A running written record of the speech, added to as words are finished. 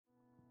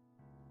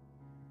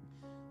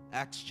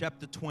Acts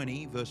chapter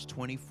 20, verse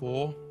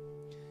 24.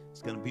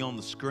 It's going to be on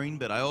the screen,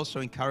 but I also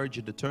encourage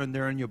you to turn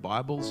there in your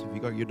Bibles. If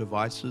you've got your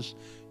devices,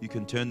 you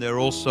can turn there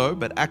also.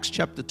 But Acts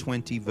chapter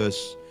 20,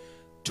 verse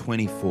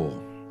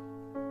 24.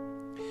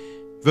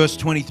 Verse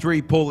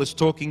 23, Paul is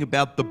talking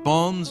about the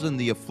bonds and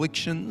the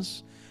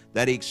afflictions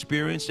that he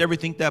experienced,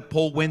 everything that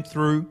Paul went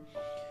through.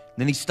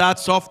 Then he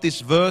starts off this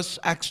verse,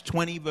 Acts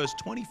 20, verse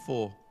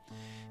 24.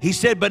 He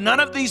said, "But none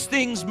of these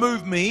things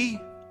move me.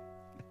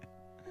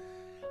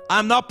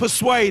 I'm not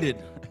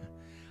persuaded.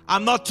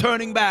 I'm not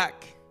turning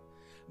back.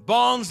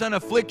 Bonds and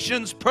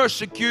afflictions,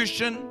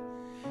 persecution."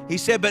 He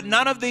said, "But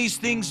none of these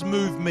things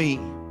move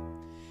me.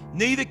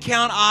 Neither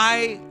count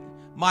I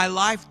my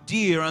life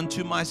dear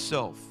unto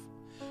myself,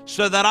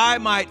 so that I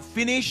might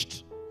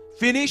finish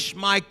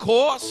my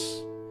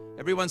course."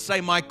 Everyone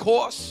say, "My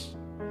course,"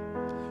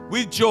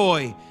 "with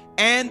joy,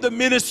 and the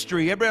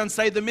ministry." Everyone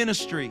say, "The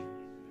ministry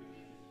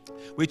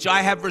which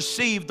I have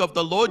received of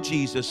the Lord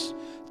Jesus,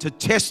 to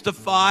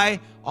testify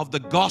of the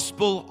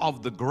gospel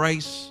of the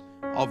grace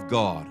of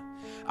God."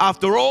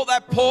 After all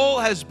that Paul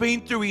has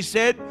been through, he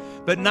said,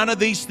 "But none of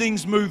these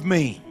things move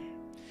me."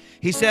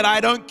 He said,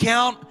 "I don't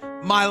count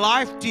my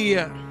life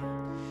dear."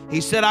 He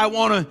said, "I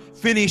want to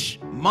finish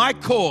my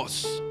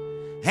course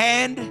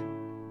and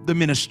the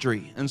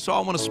ministry." And so I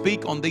want to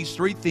speak on these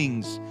three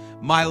things: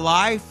 my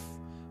life,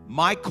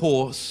 my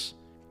course,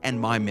 and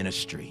my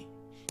ministry.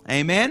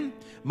 Amen.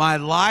 My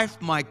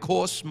life, my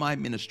course, my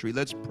ministry.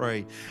 Let's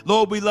pray.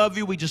 Lord, we love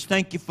you. We just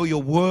thank you for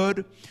your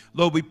word.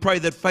 Lord, we pray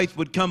that faith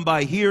would come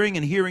by hearing,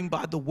 and hearing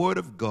by the word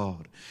of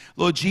God.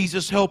 Lord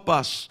Jesus, help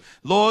us,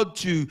 Lord,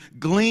 to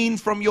glean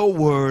from your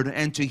word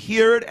and to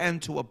hear it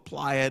and to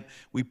apply it.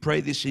 We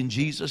pray this in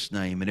Jesus'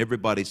 name. And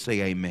everybody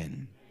say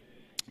amen.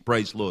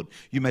 Praise Lord.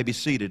 You may be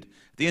seated.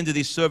 At the end of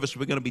this service,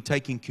 we're going to be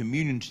taking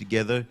communion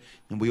together,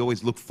 and we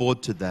always look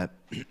forward to that.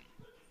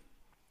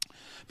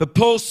 But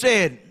Paul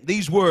said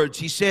these words.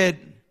 He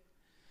said,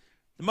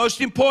 the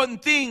most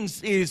important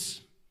things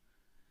is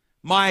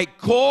my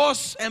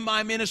course and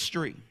my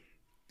ministry.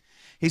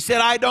 He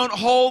said, I don't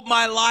hold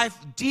my life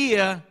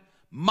dear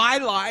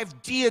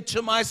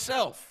to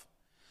myself.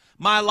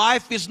 My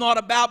life is not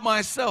about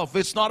myself.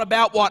 It's not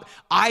about what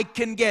I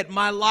can get.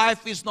 My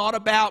life is not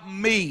about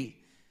me.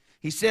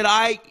 He said,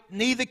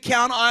 neither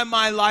count I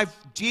my life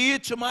dear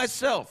to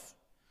myself,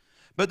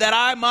 but that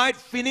I might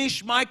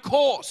finish my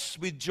course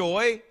with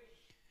joy,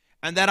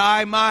 and that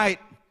I might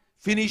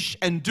finish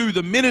and do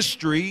the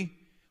ministry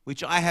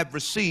which I have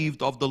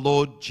received of the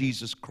Lord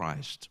Jesus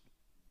Christ.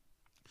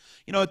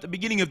 You know, at the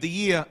beginning of the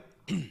year,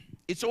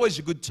 it's always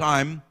a good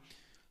time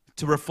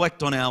to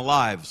reflect on our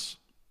lives,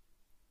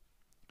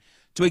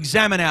 to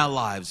examine our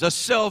lives, a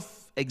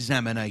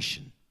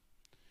self-examination,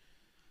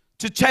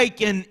 to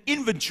take an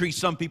inventory,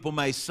 some people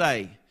may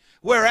say.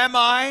 Where am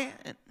I?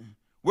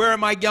 Where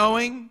am I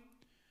going?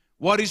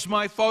 What is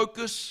my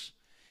focus?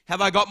 Have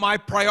I got my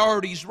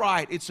priorities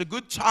right? It's a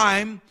good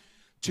time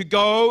to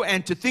go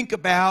and to think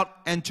about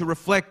and to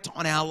reflect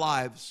on our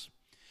lives.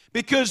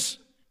 Because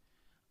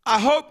I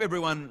hope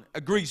everyone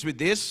agrees with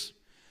this,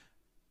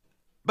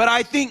 but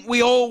I think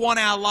we all want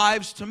our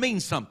lives to mean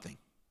something.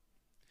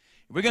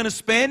 We're going to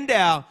spend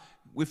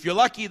if you're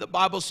lucky, the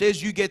Bible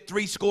says you get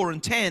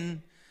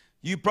 70.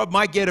 You probably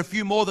might get a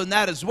few more than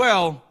that as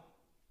well.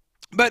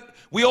 But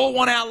we all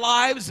want our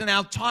lives and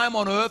our time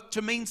on earth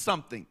to mean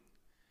something.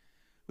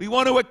 We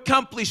want to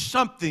accomplish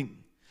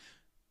something.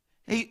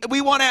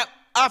 We want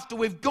after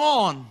we've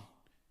gone,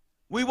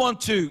 we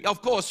want to,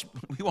 of course,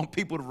 we want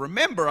people to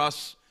remember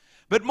us.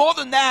 But more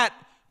than that,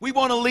 we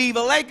want to leave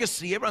a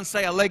legacy. Everyone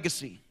say a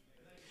legacy.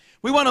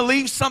 We want to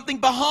leave something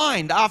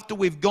behind after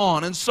we've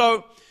gone. And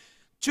so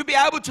to be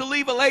able to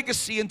leave a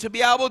legacy and to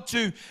be able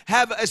to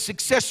have a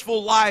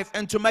successful life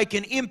and to make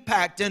an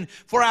impact and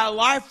for our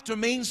life to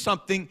mean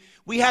something,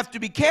 we have to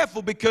be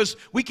careful, because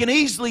we can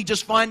easily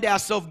just find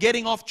ourselves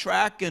getting off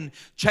track and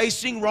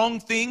chasing wrong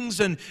things,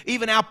 and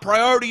even our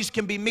priorities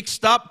can be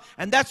mixed up,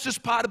 and that's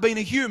just part of being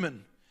a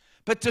human.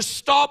 But to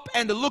stop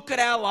and to look at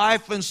our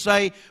life and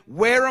say,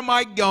 where am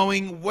I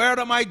going? Where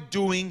am I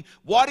doing?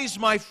 What is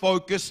my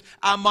focus?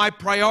 Are my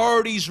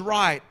priorities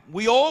right?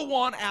 We all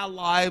want our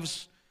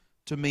lives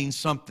to mean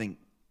something.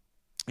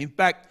 In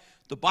fact,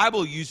 the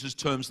Bible uses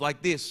terms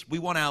like this. We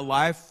want our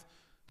life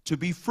to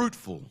be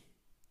fruitful.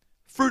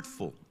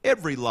 Fruitful.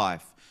 Every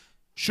life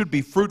should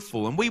be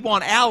fruitful. And we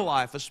want our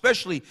life,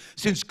 especially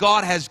since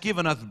God has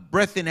given us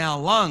breath in our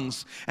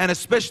lungs, and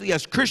especially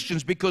as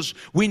Christians, because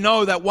we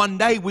know that one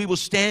day we will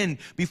stand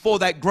before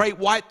that great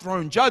white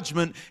throne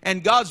judgment,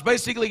 and God's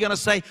basically going to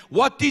say,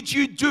 what did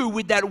you do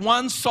with that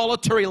one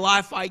solitary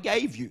life I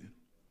gave you?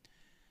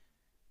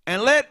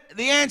 And let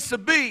the answer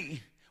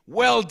be,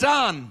 well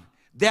done,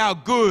 thou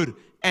good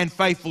and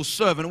faithful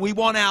servant. We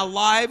want our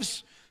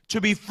lives to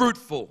be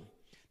fruitful.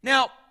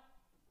 Now,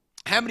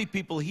 how many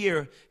people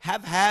here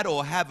have had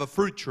or have a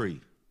fruit tree?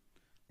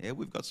 Yeah,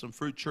 we've got some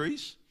fruit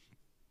trees.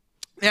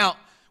 Now,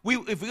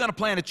 if we're going to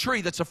plant a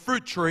tree that's a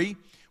fruit tree,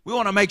 we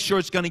want to make sure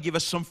it's going to give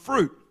us some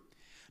fruit.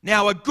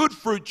 Now, a good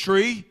fruit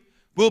tree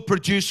will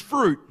produce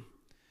fruit.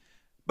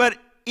 But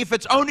if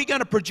it's only going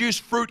to produce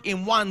fruit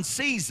in one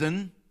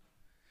season,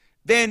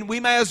 then we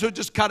may as well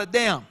just cut it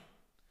down,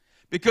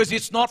 because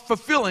it's not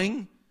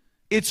fulfilling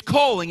its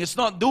calling. It's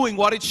not doing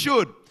what it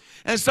should.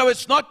 And so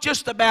it's not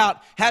just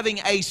about having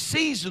a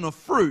season of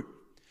fruit,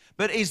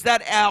 but is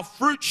that our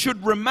fruit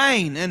should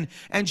remain.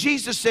 And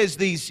Jesus says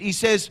these. He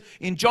says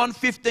in John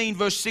 15,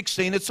 verse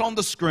 16, it's on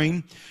the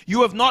screen,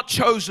 "You have not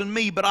chosen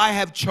me, but I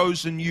have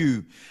chosen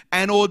you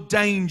and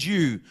ordained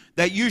you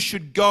that you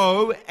should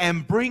go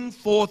and bring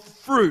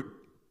forth fruit."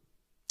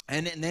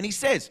 And then he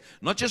says,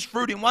 not just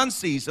fruit in one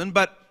season,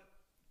 but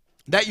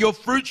that your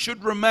fruit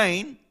should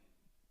remain,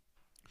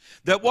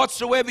 that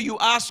whatsoever you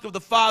ask of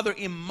the Father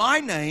in my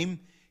name,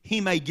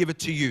 he may give it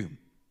to you.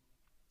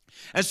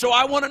 And so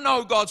I want to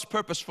know God's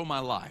purpose for my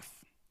life.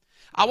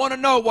 I want to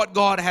know what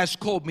God has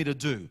called me to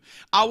do.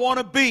 I want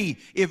to be,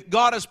 if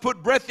God has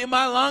put breath in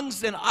my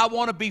lungs, then I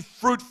want to be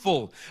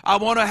fruitful. I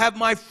want to have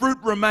my fruit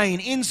remain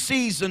in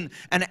season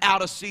and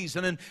out of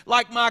season. And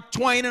like Mark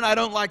Twain, and I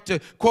don't like to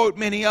quote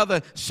many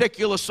other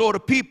secular sort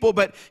of people,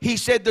 but he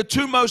said the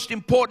two most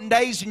important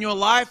days in your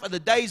life are the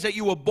days that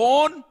you were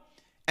born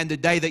and the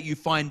day that you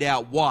find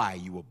out why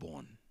you were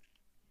born.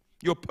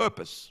 Your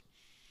purpose.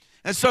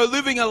 And so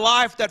living a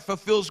life that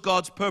fulfills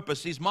God's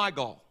purpose is my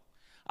goal.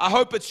 I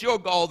hope it's your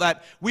goal,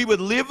 that we would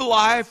live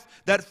life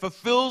that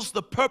fulfills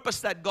the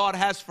purpose that God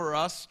has for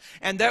us,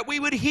 and that we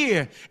would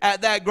hear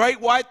at that great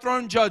white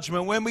throne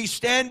judgment when we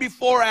stand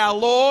before our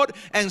Lord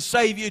and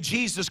Savior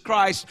Jesus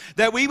Christ,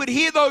 that we would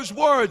hear those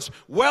words,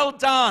 "Well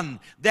done,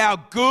 thou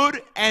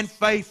good and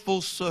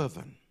faithful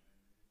servant."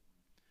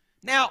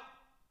 Now,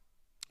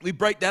 we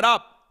break that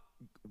up.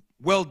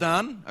 Well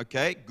done,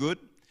 okay, good.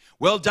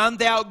 Well done,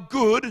 thou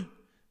good,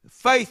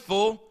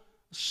 faithful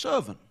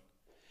servant.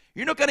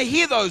 You're not going to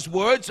hear those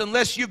words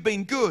unless you've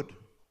been good,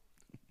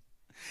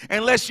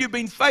 unless you've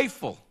been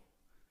faithful,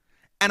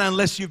 and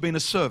unless you've been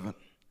a servant.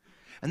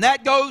 And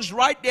that goes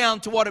right down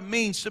to what it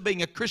means to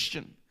being a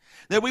Christian.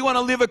 That we want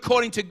to live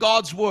according to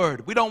God's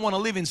word. We don't want to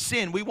live in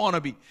sin. We want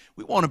to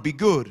be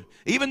good.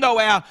 Even though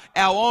our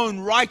own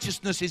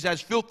righteousness is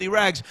as filthy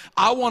rags,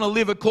 I want to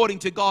live according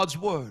to God's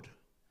word.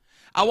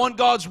 I want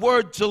God's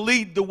word to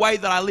lead the way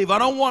that I live. I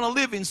don't want to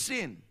live in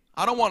sin.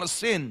 I don't want to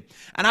sin.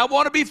 And I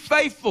want to be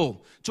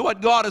faithful to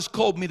what God has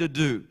called me to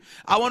do.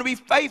 I want to be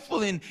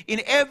faithful in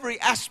every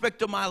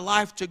aspect of my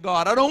life to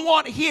God. I don't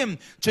want Him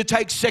to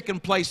take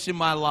second place in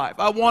my life.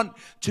 I want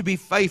to be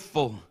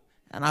faithful,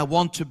 and I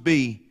want to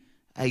be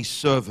a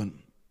servant.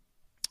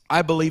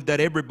 I believe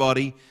that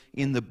everybody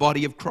in the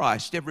body of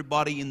Christ,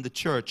 everybody in the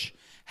church,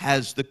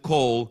 has the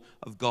call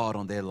of God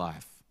on their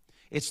life.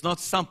 It's not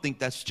something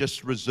that's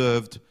just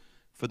reserved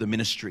for the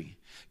ministry.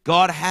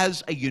 God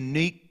has a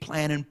unique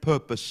plan and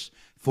purpose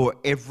for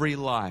every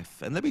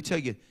life. And let me tell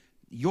you,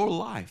 your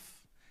life.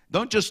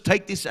 Don't just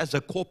take this as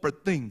a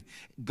corporate thing.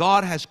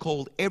 God has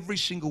called every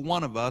single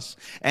one of us,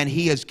 and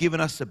He has given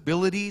us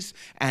abilities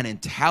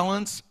and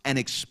talents and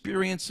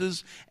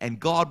experiences, and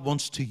God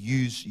wants to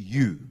use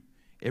you.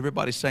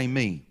 Everybody say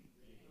me.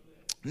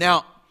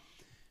 Now,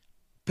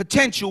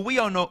 potential, we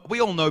all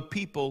know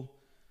people,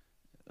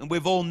 and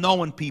we've all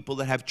known people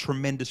that have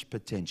tremendous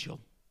potential.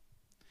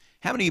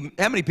 How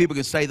many people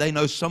can say they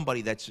know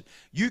somebody that's,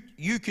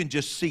 you can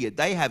just see it.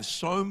 They have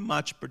so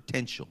much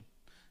potential.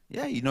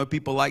 Yeah, you know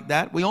people like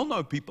that. We all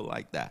know people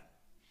like that.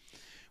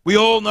 We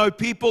all know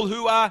people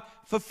who are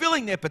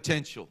fulfilling their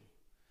potential.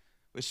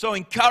 We're so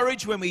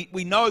encouraged when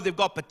we know they've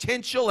got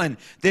potential and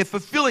they're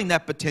fulfilling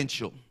that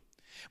potential.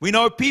 We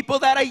know people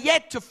that are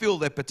yet to fulfill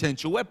their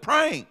potential. We're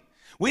praying.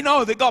 We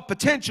know they've got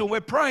potential.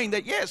 We're praying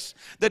that, yes,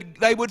 that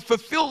they would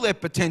fulfill their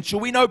potential.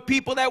 We know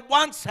people that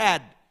once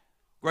had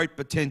great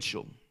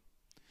potential.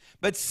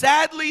 But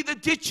sadly, the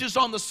ditches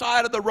on the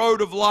side of the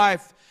road of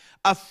life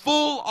are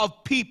full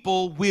of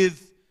people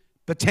with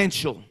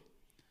potential.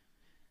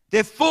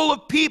 They're full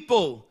of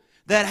people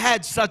that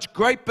had such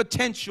great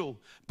potential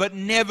but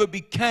never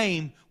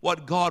became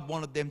what God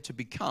wanted them to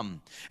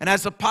become. And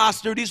as a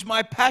pastor, it is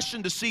my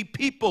passion to see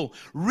people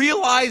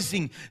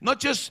realizing, not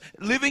just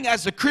living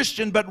as a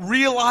Christian, but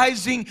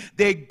realizing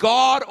their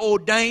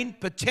God-ordained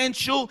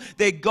potential,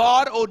 their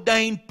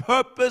God-ordained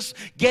purpose,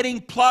 getting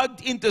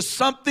plugged into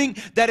something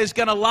that is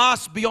going to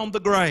last beyond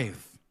the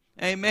grave.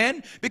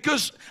 Amen?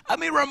 Because, let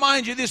me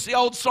remind you this, the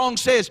old song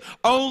says,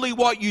 only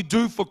what you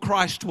do for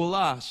Christ will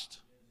last.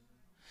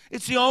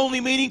 It's the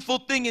only meaningful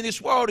thing in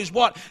this world is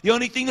what? The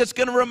only thing that's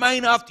going to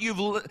remain after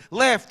you've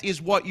left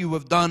is what you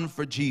have done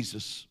for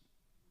Jesus.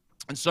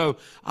 And so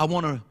I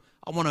want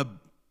to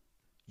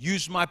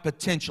use my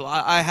potential.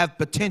 I have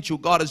potential.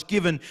 God has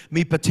given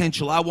me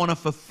potential. I want to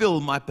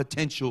fulfill my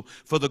potential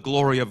for the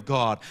glory of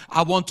God.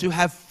 I want to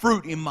have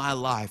fruit in my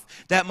life,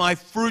 that my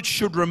fruit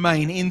should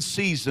remain in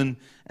season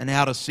and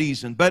out of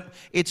season. But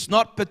it's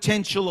not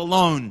potential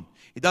alone.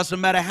 It doesn't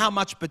matter how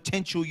much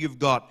potential you've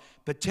got.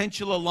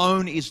 Potential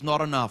alone is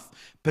not enough.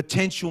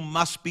 Potential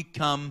must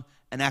become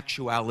an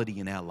actuality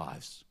in our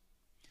lives.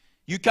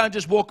 You can't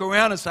just walk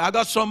around and say, I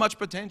got so much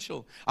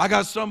potential. I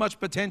got so much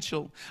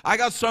potential. I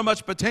got so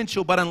much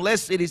potential. But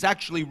unless it is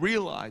actually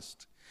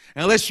realized,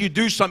 Unless you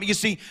do something. You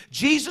see,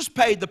 Jesus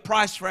paid the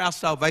price for our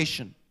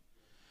salvation,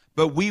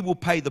 but we will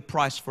pay the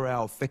price for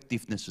our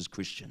effectiveness as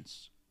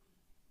Christians.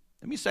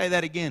 Let me say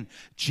that again.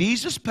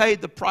 Jesus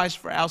paid the price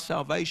for our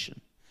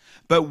salvation,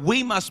 but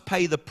we must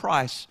pay the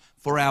price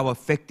for our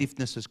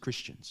effectiveness as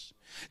Christians.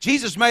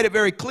 Jesus made it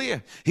very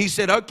clear. He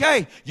said,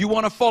 okay, you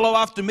want to follow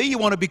after me? You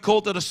want to be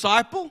called a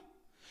disciple?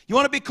 You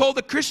want to be called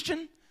a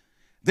Christian?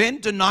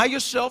 Then deny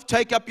yourself,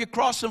 take up your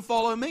cross and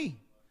follow me.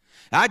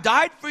 I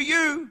died for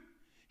you.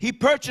 He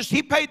paid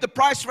the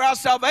price for our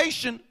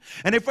salvation.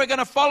 And if we're going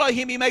to follow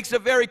him, he makes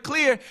it very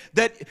clear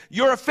that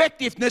your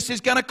effectiveness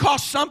is going to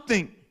cost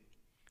something.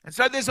 And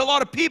so there's a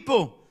lot of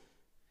people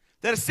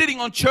that are sitting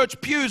on church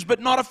pews but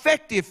not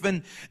effective,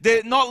 and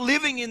they're not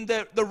living in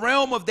the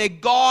realm of their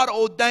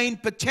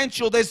God-ordained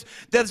potential. There's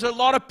a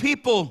lot of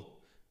people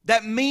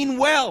that mean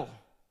well,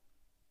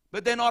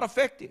 but they're not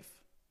effective.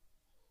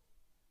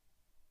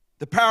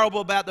 The parable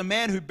about the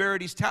man who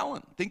buried his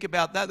talent. Think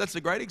about that. That's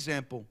a great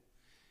example.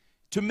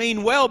 To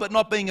mean well but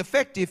not being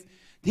effective.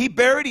 He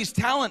buried his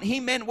talent. He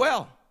meant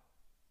well,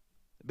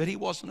 but he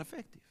wasn't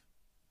effective.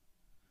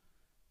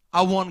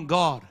 I want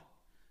God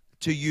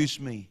to use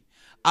me.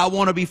 I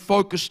want to be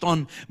focused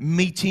on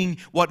meeting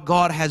what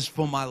God has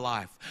for my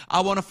life.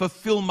 I want to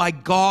fulfill my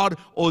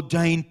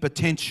God-ordained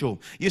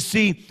potential. You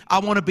see, I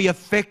want to be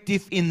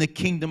effective in the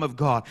kingdom of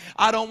God.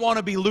 I don't want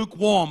to be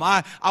lukewarm.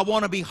 I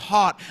want to be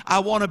hot. I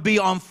want to be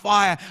on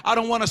fire. I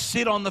don't want to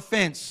sit on the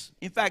fence.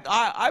 In fact,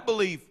 I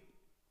believe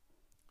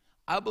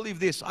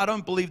this. I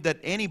don't believe that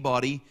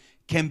anybody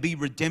can be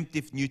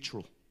redemptive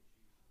neutral.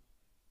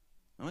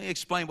 Let me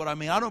explain what I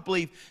mean. I don't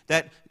believe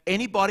that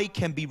anybody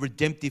can be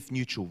redemptive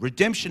neutral.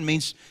 Redemption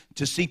means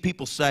to see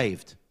people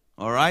saved,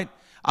 all right?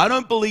 I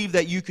don't believe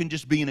that you can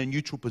just be in a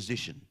neutral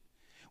position.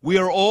 We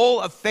are all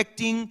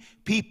affecting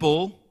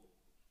people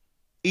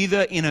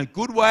either in a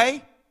good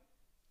way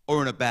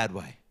or in a bad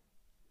way.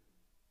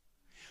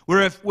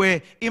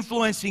 We're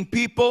influencing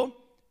people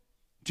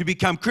to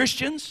become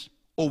Christians,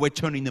 or we're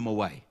turning them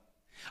away.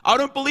 I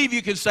don't believe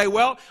you can say,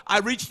 well, I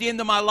reached the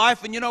end of my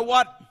life, and you know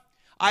what?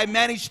 I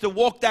managed to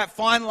walk that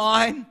fine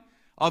line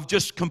of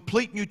just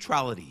complete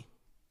neutrality.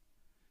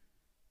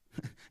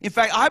 In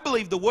fact, I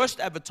believe the worst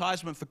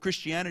advertisement for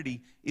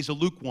Christianity is a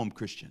lukewarm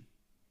Christian.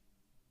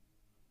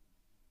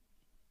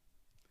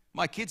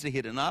 My kids are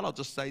here tonight. I'll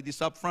just say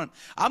this up front.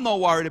 I'm not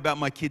worried about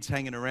my kids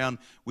hanging around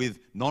with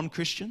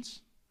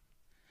non-Christians.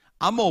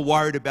 I'm more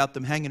worried about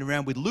them hanging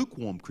around with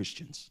lukewarm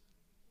Christians.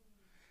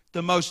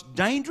 The most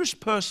dangerous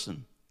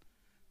person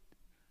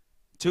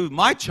to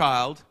my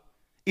child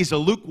is a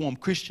lukewarm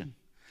Christian.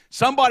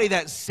 Somebody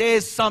that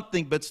says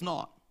something but's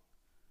not.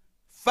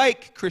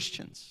 Fake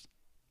Christians.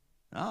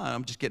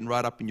 I'm just getting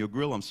right up in your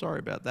grill. I'm sorry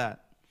about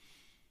that.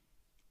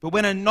 But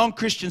when a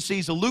non-Christian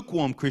sees a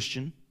lukewarm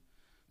Christian,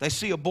 they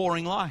see a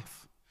boring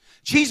life.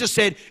 Jesus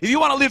said, if you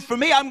want to live for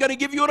me, I'm going to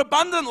give you an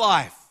abundant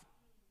life.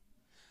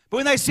 But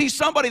when they see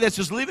somebody that's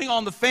just living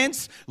on the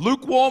fence,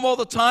 lukewarm all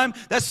the time,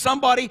 that's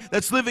somebody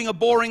that's living a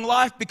boring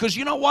life. Because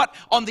you know what?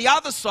 On the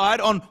other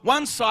side, on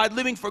one side,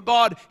 living for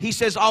God, he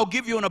says, I'll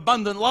give you an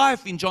abundant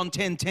life in John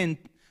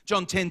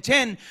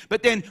 10:10.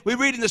 But then we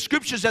read in the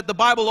scriptures that the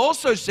Bible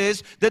also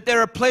says that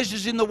there are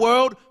pleasures in the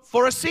world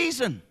for a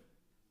season.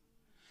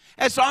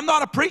 And so I'm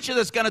not a preacher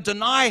that's going to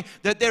deny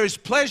that there is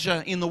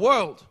pleasure in the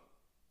world.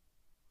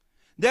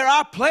 There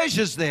are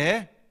pleasures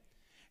there.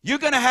 You're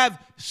going to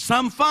have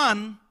some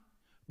fun,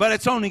 but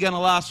it's only going to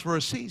last for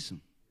a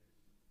season.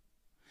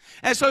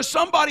 And so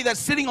somebody that's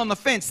sitting on the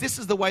fence, this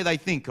is the way they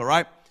think, all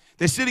right?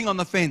 They're sitting on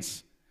the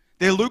fence.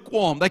 They're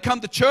lukewarm. They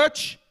come to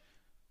church,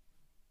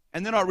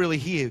 and they're not really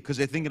here because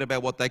they're thinking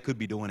about what they could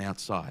be doing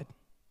outside.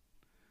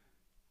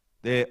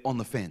 They're on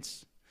the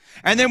fence.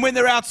 And then when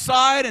they're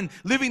outside and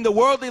living the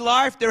worldly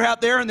life, they're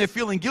out there and they're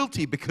feeling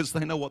guilty because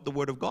they know what the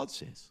Word of God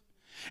says.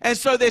 And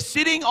so they're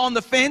sitting on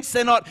the fence.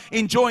 They're not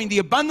enjoying the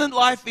abundant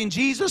life in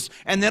Jesus,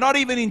 and they're not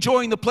even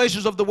enjoying the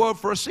pleasures of the world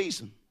for a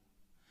season.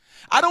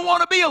 I don't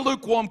want to be a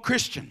lukewarm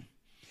Christian.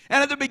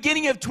 And at the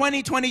beginning of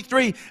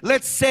 2023,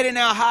 let's set in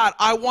our heart,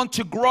 I want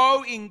to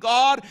grow in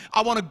God.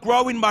 I want to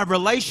grow in my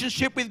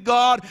relationship with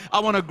God. I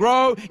want to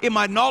grow in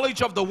my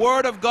knowledge of the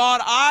Word of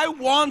God. I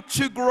want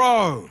to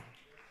grow.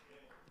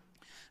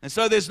 And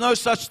so there's no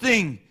such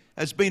thing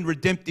as being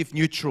redemptive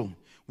neutral.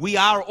 We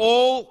are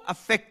all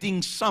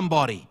affecting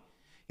somebody.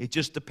 It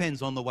just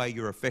depends on the way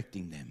you're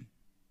affecting them.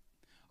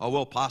 Oh,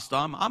 well, Pastor,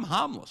 I'm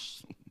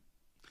harmless.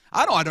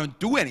 I don't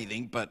do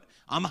anything, but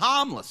I'm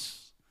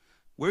harmless.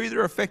 We're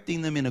either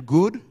affecting them in a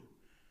good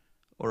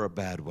or a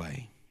bad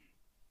way.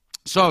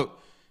 So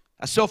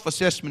a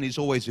self-assessment is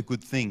always a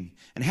good thing.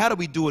 And how do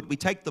we do it? We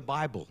take the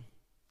Bible.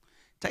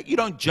 You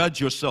don't judge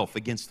yourself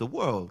against the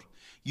world.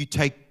 You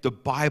take the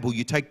Bible,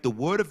 you take the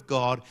Word of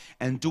God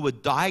and do a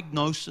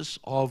diagnosis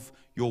of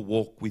your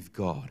walk with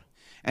God.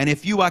 And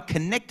if you are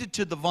connected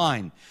to the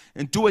vine,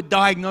 and do a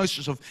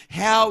diagnosis of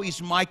how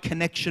is my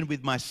connection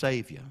with my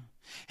Savior?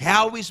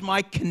 How is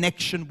my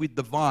connection with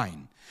the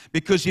vine?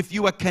 Because if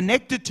you are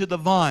connected to the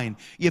vine,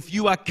 if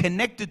you are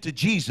connected to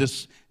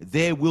Jesus,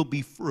 there will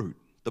be fruit.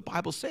 The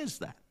Bible says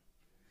that.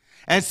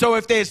 And so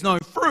if there's no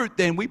fruit,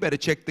 then we better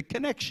check the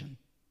connection.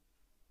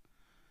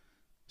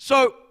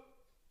 So,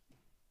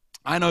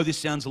 I know this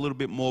sounds a little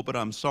bit morbid,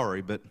 I'm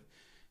sorry, but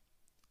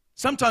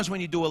sometimes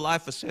when you do a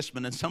life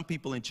assessment, and some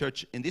people in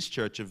this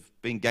church have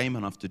been game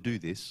enough to do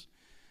this,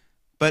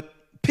 but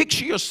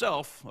picture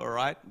yourself, all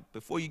right,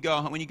 when you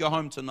go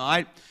home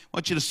tonight, I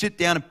want you to sit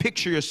down and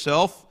picture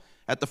yourself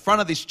at the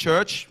front of this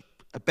church,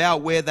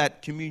 about where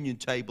that communion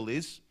table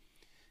is,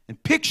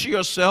 and picture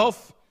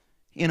yourself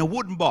in a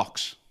wooden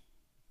box.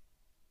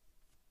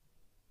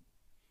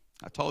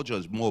 I told you it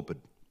was morbid.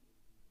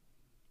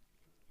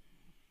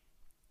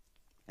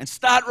 And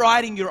start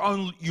writing your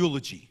own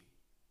eulogy.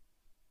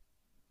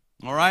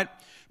 All right?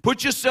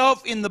 Put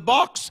yourself in the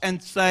box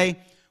and say,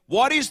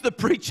 what is the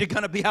preacher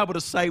going to be able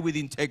to say with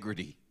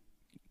integrity?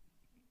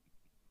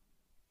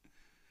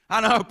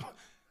 I know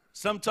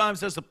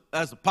sometimes as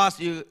a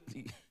pastor,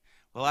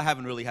 well, I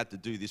haven't really had to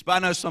do this, but I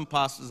know some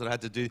pastors that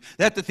had to do,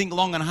 they have to think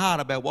long and hard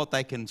about what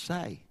they can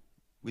say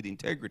with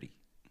integrity,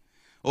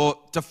 or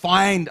to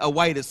find a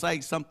way to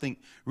say something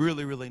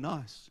really, really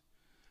nice.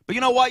 But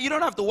you know what? You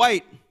don't have to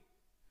wait.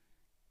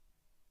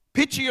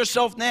 Picture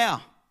yourself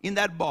now in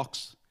that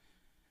box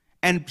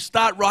and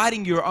start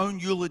writing your own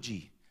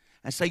eulogy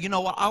and say, you know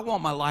what? I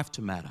want my life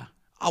to matter.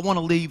 I want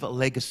to leave a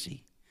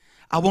legacy.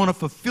 I want to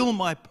fulfill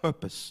my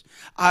purpose,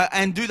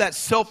 and do that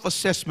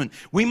self-assessment.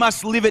 We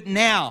must live it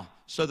now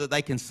so that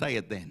they can say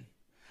it then.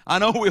 I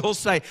know we all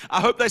say, I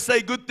hope they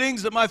say good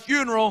things at my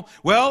funeral.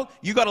 Well,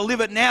 you got to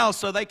live it now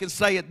so they can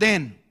say it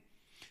then.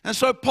 And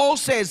so Paul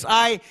says,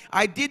 I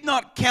did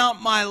not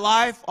count my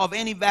life of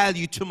any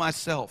value to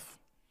myself.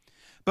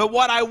 But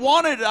what I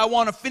want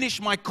to finish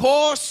my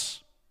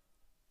course,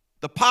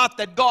 the path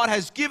that God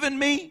has given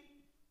me,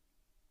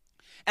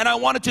 and I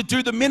wanted to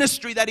do the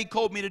ministry that He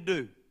called me to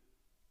do.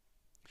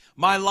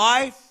 My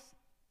life,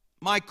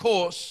 my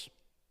course,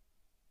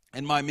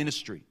 and my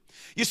ministry.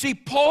 You see,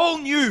 Paul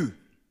knew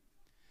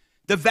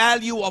the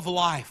value of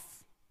life.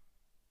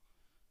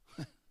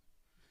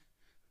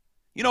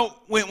 You know,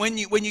 when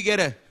you get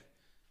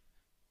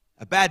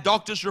a bad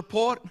doctor's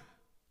report,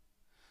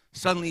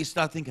 suddenly you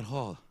start thinking,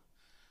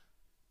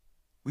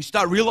 we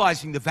start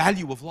realizing the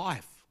value of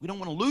life. We don't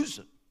want to lose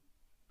it.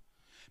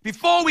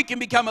 Before we can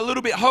become a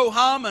little bit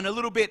ho-hum and a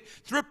little bit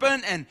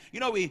thrippin', and you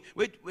know,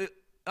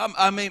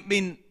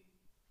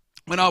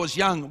 when I was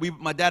young,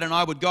 my dad and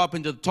I would go up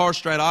into the Torres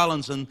Strait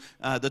Islands, and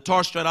the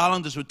Torres Strait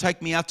Islanders would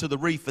take me out to the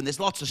reef, and there's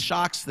lots of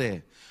sharks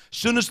there. As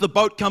soon as the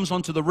boat comes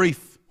onto the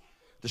reef,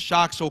 the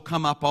sharks all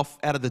come up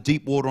out of the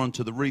deep water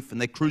onto the reef, and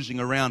they're cruising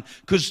around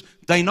because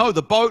they know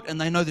the boat and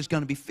they know there's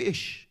going to be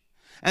fish.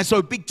 And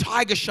so big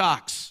tiger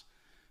sharks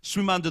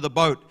swim under the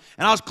boat.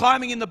 And I was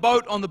climbing in the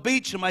boat on the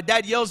beach, and my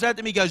dad yells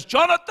at me, he goes,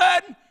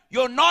 "Jonathan,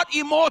 you're not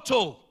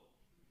immortal."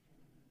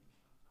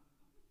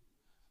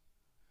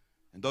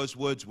 And those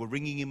words were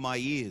ringing in my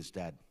ears,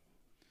 Dad.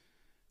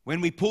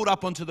 When we pulled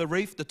up onto the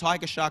reef, the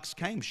tiger sharks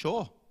came,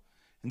 sure.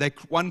 And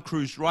one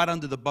cruised right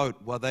under the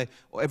boat while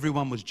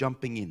everyone was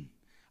jumping in.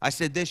 I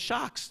said, "There's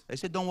sharks." They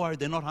said, "Don't worry,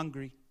 they're not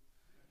hungry.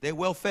 They're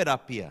well fed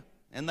up here."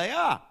 And they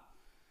are.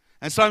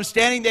 And so I'm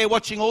standing there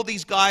watching all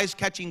these guys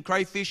catching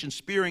crayfish and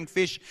spearing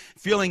fish,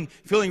 feeling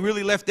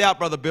really left out,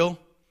 Brother Bill.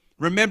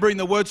 Remembering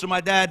the words of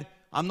my dad,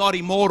 I'm not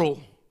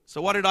immortal.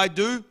 So what did I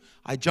do?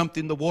 I jumped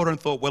in the water and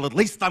thought, well, at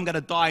least I'm going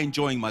to die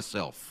enjoying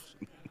myself.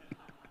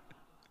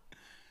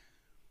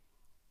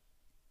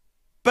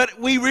 But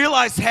we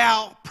realize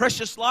how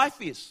precious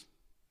life is.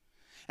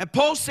 And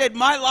Paul said,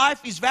 my life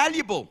is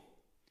valuable,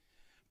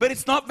 but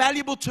it's not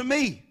valuable to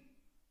me.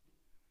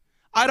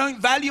 I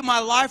don't value my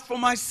life for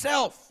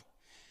myself.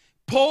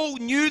 Paul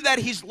knew that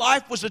his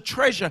life was a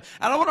treasure.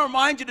 And I want to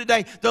remind you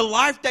today, the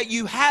life that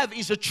you have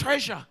is a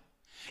treasure.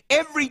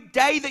 Every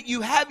day that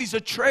you have is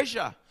a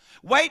treasure.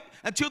 Wait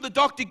until the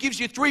doctor gives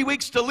you 3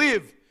 weeks to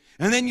live.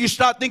 And then you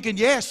start thinking,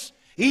 yes,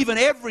 even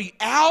every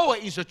hour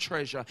is a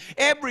treasure.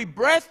 Every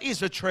breath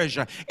is a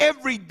treasure.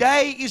 Every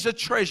day is a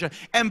treasure.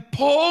 And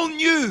Paul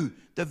knew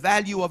the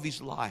value of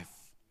his life.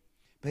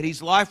 But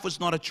his life was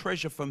not a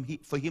treasure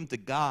for him to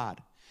guard.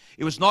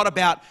 It was not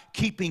about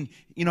keeping,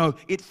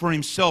 it for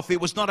himself. It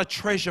was not a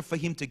treasure for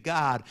him to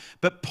guard.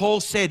 But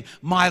Paul said,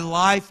 my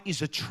life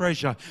is a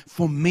treasure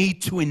for me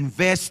to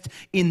invest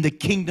in the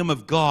kingdom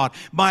of God.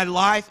 My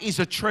life is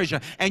a treasure.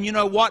 And you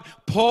know what?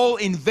 Paul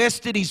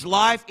invested his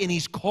life in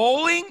his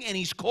calling and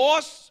his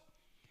course,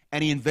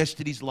 and he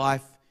invested his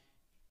life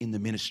in the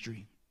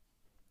ministry.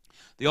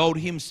 The old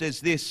hymn says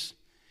this,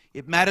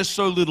 it matters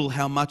so little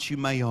how much you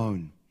may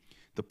own,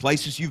 the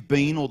places you've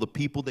been or the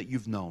people that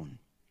you've known.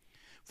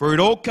 For it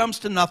all comes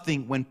to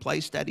nothing when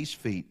placed at his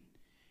feet.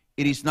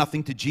 It is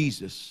nothing to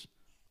Jesus,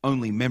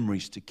 only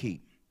memories to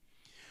keep.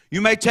 You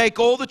may take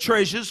all the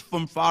treasures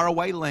from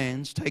faraway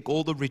lands, take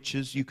all the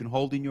riches you can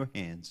hold in your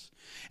hands,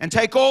 and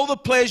take all the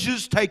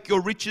pleasures that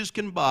your riches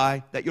can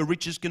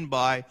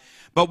buy,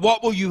 but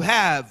what will you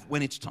have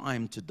when it's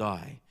time to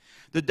die?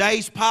 The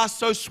days pass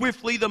so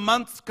swiftly, the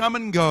months come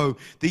and go.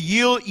 The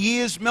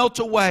years melt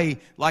away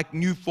like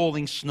new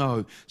falling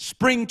snow.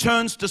 Spring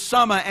turns to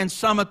summer and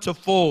summer to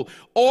fall.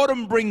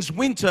 Autumn brings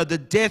winter, the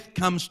death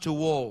comes to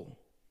all.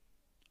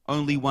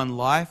 Only one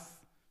life,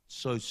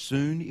 so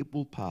soon it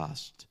will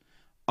pass.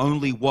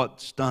 Only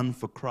what's done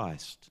for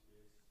Christ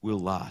will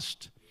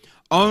last.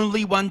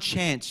 Only one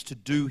chance to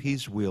do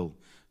His will.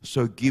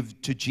 So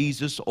give to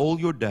Jesus all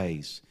your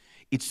days.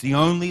 It's the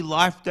only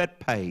life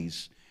that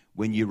pays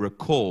when you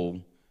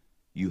recall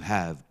you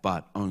have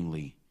but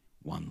only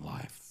one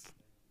life.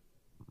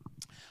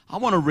 I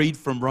want to read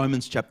from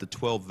Romans chapter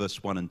 12,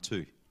 verse 1 and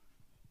 2.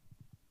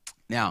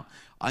 Now,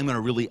 I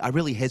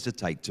really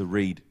hesitate to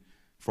read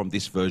from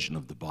this version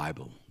of the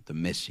Bible, the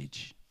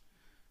Message.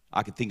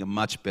 I could think of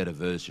much better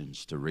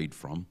versions to read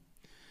from.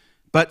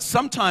 But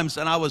sometimes,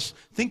 and I was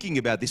thinking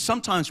about this,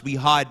 sometimes we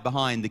hide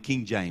behind the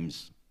King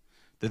James,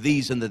 the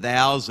these and the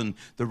thous, and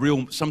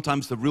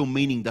sometimes the real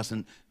meaning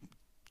doesn't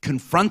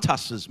confront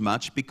us as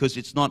much because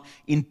it's not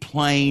in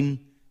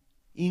plain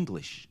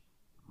English.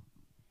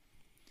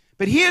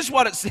 But here's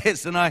what it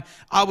says, and I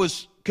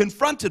was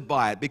confronted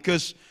by it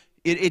because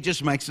it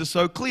just makes it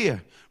so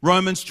clear.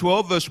 Romans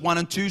 12, verse 1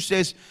 and 2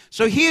 says,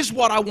 so here's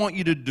what I want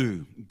you to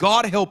do.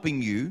 God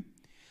helping you.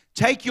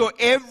 Take your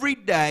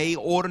everyday,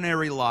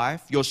 ordinary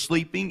life, your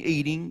sleeping,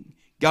 eating,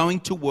 going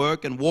to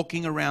work, and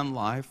walking around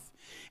life,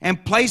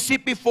 and place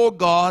it before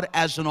God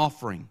as an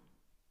offering.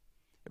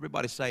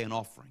 Everybody say an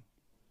offering.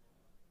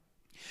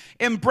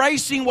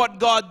 Embracing what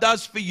God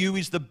does for you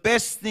is the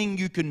best thing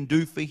you can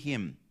do for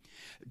Him.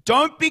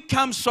 Don't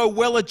become so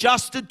well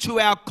adjusted to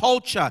our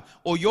culture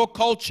or your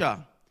culture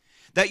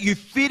that you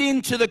fit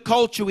into the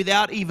culture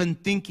without even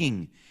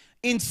thinking.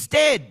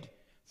 Instead,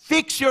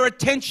 fix your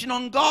attention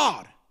on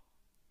God.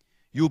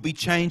 You'll be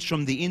changed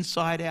from the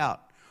inside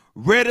out.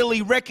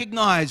 Readily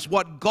recognize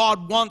what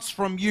God wants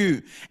from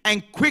you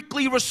and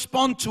quickly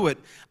respond to it,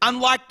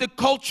 unlike the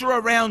culture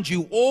around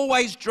you,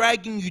 always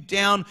dragging you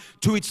down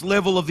to its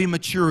level of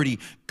immaturity.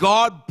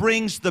 God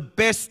brings the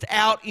best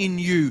out in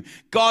you.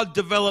 God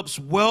develops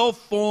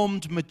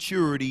well-formed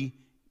maturity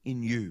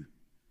in you.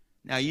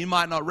 Now, you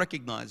might not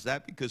recognize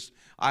that because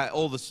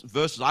all the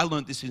verses, I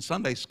learned this in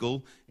Sunday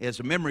school as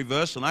a memory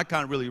verse, and I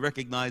can't really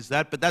recognize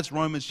that, but that's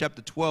Romans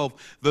chapter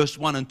 12, verse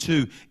 1 and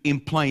 2 in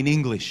plain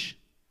English.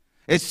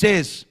 It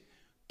says,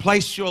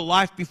 place your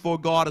life before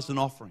God as an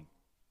offering.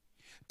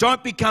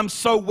 Don't become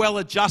so well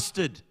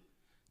adjusted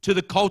to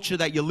the culture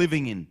that you're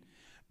living in,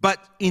 but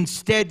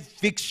instead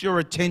fix your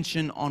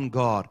attention on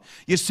God.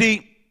 You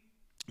see,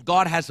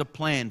 God has a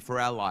plan for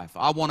our life.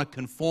 I want to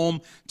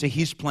conform to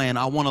His plan.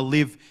 I want to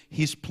live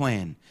His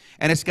plan.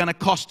 And it's going to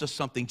cost us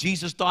something.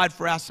 Jesus died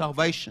for our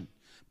salvation,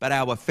 but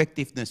our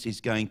effectiveness is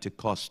going to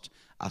cost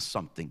us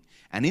something.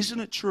 And isn't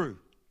it true?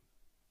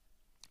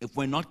 If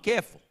we're not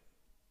careful,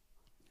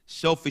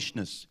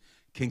 selfishness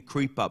can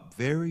creep up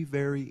very,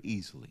 very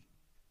easily.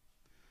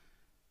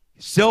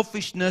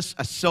 Selfishness,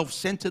 a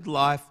self-centered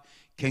life,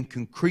 can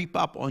creep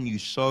up on you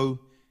so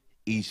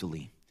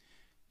easily.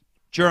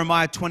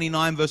 Jeremiah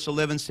 29 verse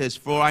 11 says,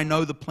 for I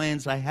know the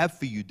plans I have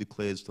for you,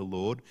 declares the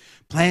Lord.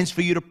 Plans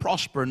for you to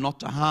prosper and not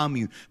to harm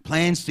you.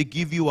 Plans to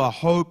give you a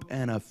hope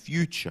and a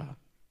future.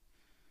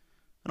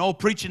 An old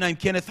preacher named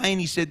Kenneth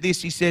Haney said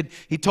this.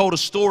 He told a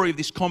story of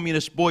this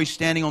communist boy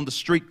standing on the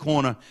street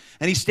corner.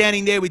 And he's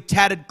standing there with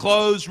tattered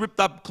clothes, ripped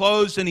up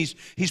clothes, and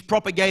he's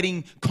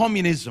propagating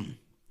communism.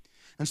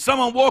 And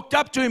someone walked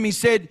up to him. He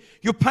said,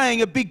 you're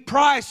paying a big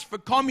price for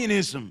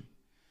communism.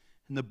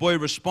 And the boy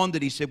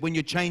responded, he said, when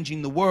you're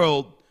changing the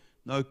world,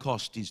 no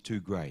cost is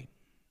too great.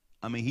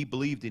 I mean, he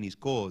believed in his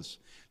cause.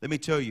 Let me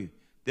tell you,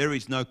 there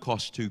is no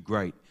cost too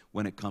great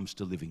when it comes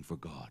to living for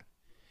God.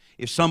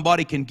 If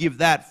somebody can give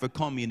that for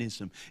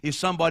communism, if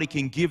somebody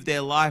can give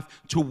their life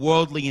to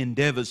worldly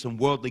endeavors and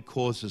worldly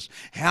causes,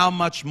 how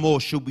much more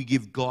should we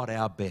give God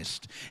our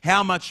best?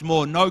 How much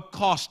more? No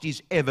cost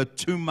is ever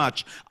too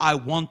much. I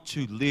want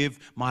to live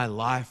my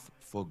life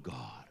for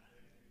God.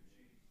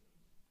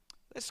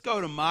 Let's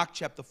go to Mark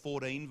chapter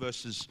 14,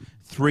 verses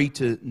 3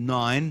 to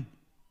 9.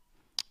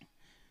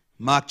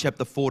 Mark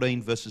chapter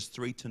 14, verses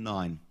 3 to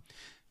 9.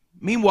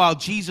 Meanwhile,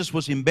 Jesus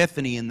was in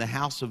Bethany in the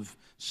house of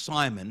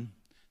Simon.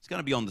 It's going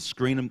to be on the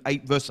screen.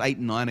 Verse 8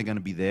 and 9 are going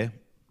to be there.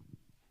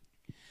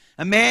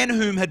 A man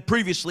whom had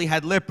previously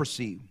had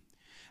leprosy.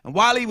 And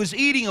while he was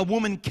eating, a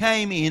woman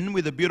came in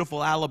with a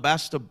beautiful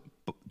alabaster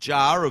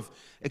jar of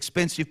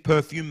expensive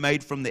perfume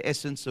made from the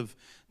essence of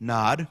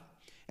nard.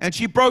 And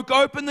she broke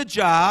open the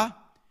jar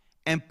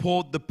and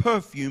poured the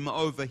perfume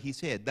over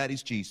his head. That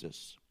is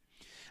Jesus.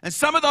 And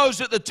some of those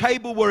at the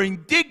table were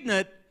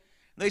indignant.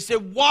 They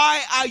said,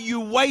 why are you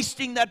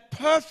wasting that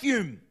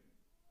perfume?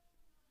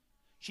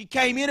 She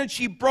came in and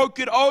she broke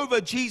it over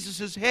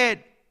Jesus'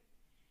 head.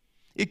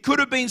 It could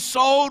have been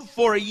sold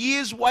for a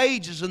year's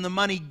wages and the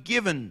money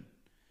given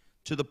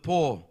to the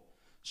poor.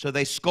 So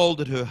they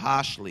scolded her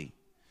harshly.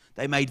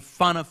 They made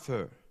fun of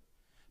her.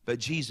 But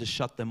Jesus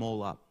shut them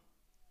all up.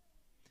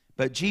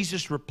 But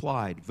Jesus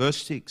replied,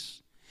 verse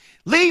 6,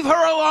 "Leave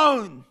her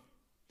alone.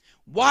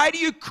 Why do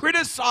you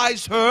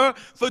criticize her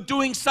for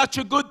doing such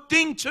a good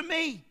thing to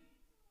me?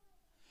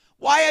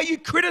 Why are you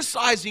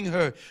criticizing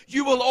her?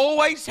 You will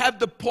always have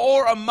the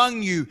poor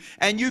among you,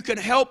 and you can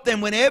help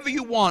them whenever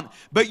you want,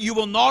 but you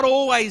will not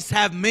always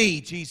have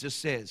me," Jesus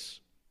says.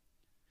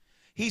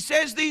 He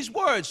says these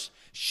words,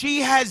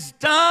 "She has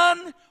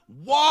done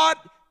what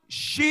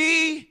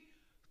she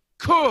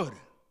could."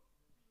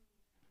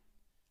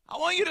 I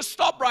want you to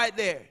stop right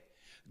there.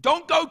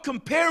 Don't go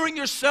comparing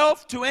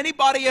yourself to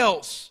anybody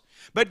else.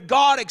 But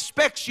God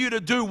expects you to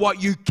do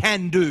what you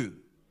can do.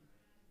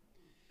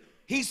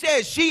 He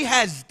says she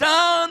has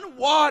done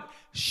what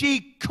she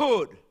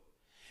could.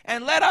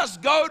 And let us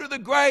go to the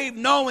grave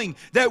knowing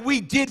that we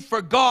did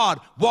for God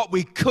what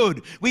we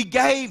could. We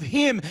gave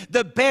Him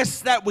the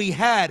best that we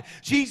had.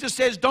 Jesus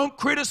says, don't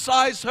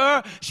criticize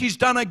her. She's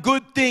done a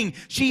good thing.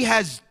 She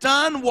has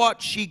done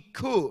what she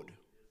could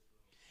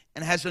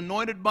and has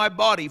anointed my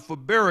body for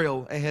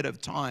burial ahead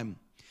of time.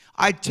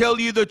 I tell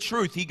you the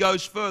truth. He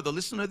goes further.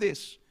 Listen to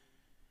this.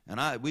 And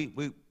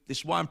this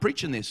is why I'm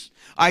preaching this.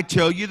 I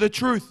tell you the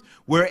truth.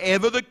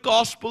 Wherever the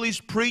gospel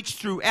is preached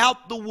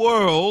throughout the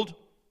world,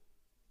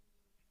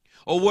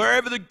 or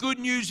wherever the good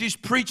news is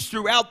preached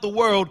throughout the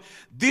world,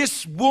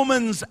 this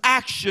woman's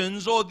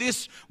actions or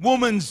this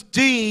woman's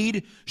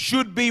deed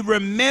should be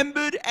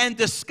remembered and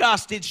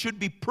discussed. It should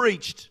be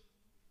preached.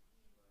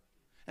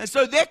 And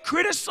so they're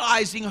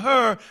criticizing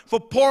her for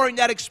pouring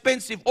that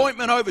expensive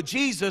ointment over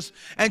Jesus.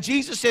 And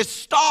Jesus says,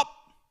 stop.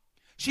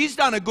 She's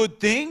done a good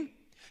thing.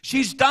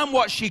 She's done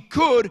what she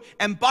could.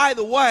 And by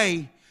the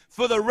way,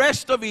 for the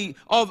rest of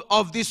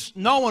this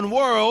known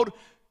world,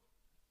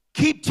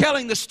 keep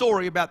telling the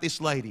story about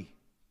this lady.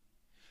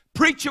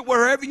 Preach it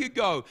wherever you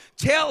go.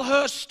 Tell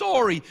her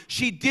story.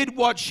 She did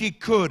what she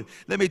could.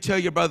 Let me tell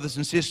you, brothers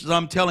and sisters,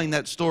 I'm telling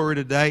that story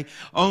today.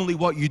 Only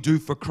what you do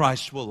for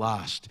Christ will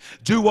last.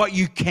 Do what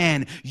you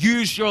can.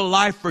 Use your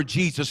life for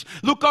Jesus.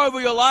 Look over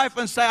your life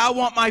and say, I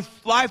want my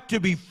life to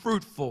be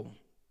fruitful.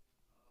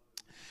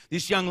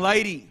 This young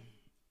lady,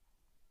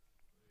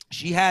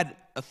 she had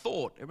a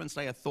thought. Everyone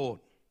say a thought.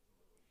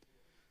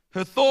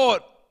 Her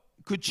thought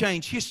could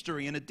change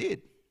history, and it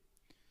did.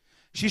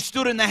 She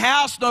stood in the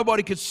house.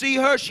 Nobody could see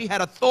her. She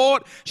had a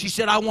thought. She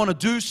said, I want to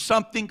do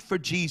something for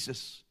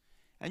Jesus.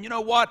 And you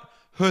know what?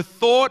 Her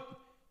thought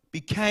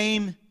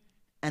became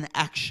an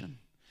action.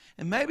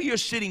 And maybe you're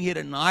sitting here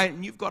tonight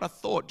and you've got a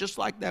thought just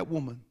like that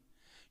woman.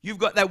 You've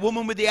got that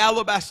woman with the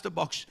alabaster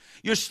box.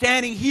 You're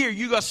standing here.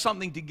 You got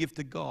something to give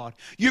to God.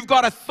 You've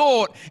got a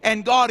thought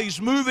and God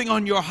is moving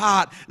on your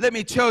heart. Let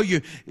me tell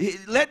you,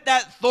 let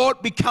that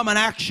thought become an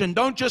action.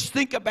 Don't just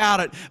think about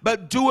it,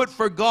 but do it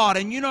for God.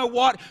 And you know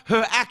what?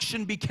 Her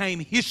action became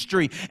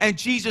history. And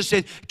Jesus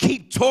said,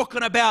 keep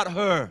talking about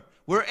her.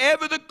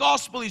 Wherever the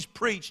gospel is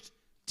preached,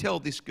 tell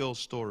this girl's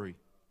story.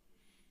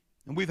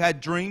 And we've had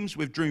dreams.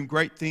 We've dreamed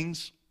great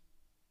things.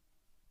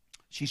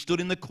 She stood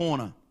in the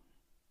corner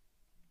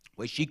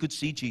where she could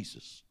see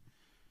Jesus.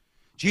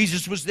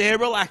 Jesus was there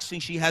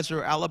relaxing. She has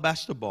her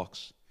alabaster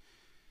box.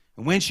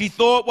 And when she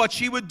thought what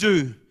she would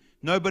do,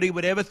 nobody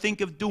would ever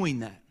think of doing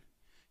that.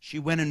 She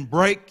went and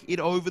broke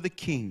it over the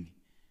king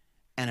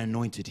and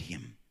anointed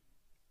him.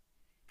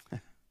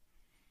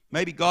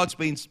 Maybe God's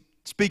been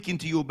speaking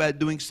to you about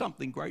doing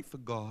something great for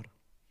God.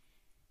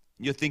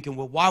 And you're thinking,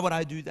 well, why would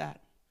I do that?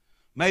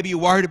 Maybe you're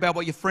worried about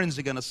what your friends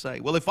are going to say.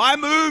 Well, if I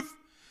move,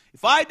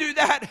 if I do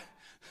that,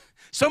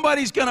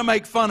 somebody's going to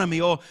make fun of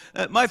me, or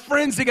my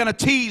friends are going to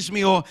tease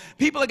me, or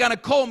people are going to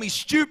call me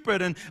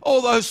stupid and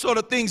all those sort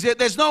of things.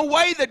 There's no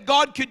way that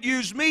God could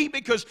use me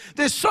because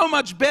there's so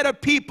much better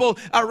people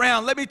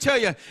around. Let me tell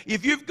you,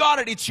 if you've got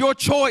it, it's your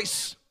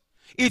choice.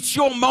 It's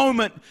your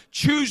moment.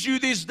 Choose you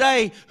this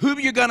day whom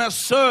you're going to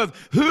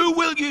serve. Who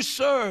will you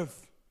serve?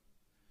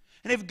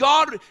 And if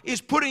God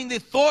is putting the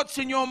thoughts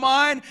in your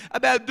mind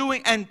about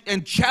doing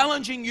and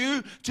challenging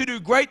you to do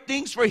great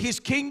things for His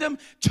kingdom,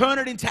 turn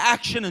it into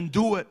action and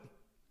do it.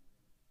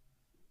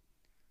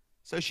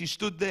 So she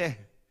stood there,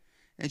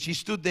 and she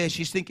stood there.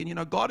 She's thinking, you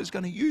know, God is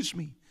going to use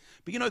me.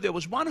 But, you know, there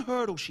was one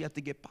hurdle she had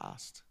to get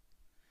past.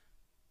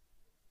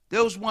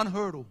 There was one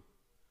hurdle,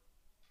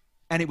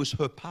 and it was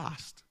her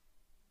past.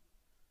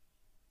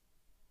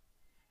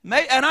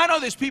 And I know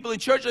there's people in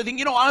church that think,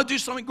 you know, I'll do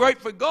something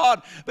great for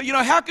God. But, you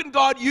know, how can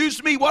God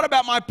use me? What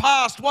about my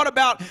past? What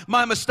about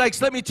my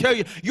mistakes? Let me tell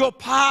you, your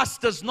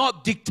past does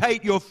not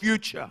dictate your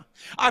future.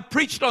 I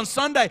preached on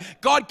Sunday,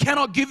 God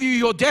cannot give you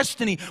your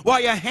destiny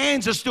while your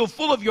hands are still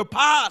full of your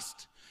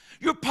past.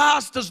 Your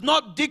past does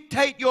not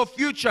dictate your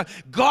future.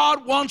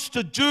 God wants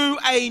to do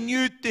a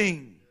new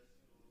thing.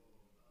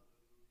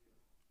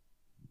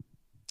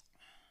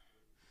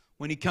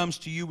 When He comes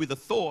to you with a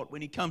thought,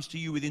 when He comes to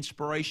you with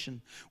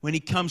inspiration, when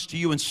He comes to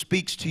you and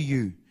speaks to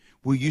you,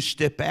 will you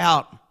step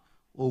out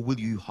or will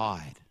you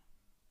hide?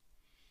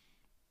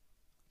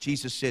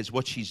 Jesus says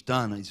what she's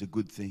done is a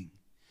good thing.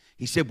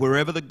 He said,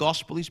 wherever the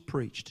gospel is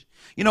preached.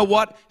 You know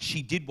what?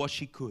 She did what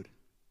she could.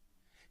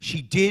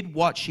 She did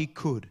what she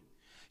could.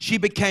 She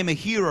became a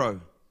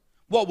hero.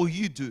 What will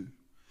you do?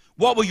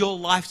 What will your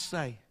life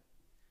say?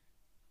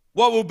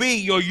 What will be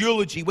your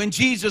eulogy when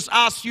Jesus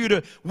asks you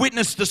to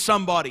witness to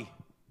somebody?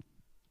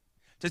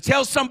 To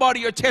tell somebody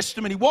your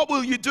testimony, what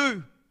will you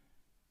do?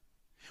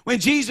 When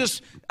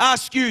Jesus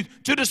asks you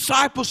to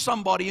disciple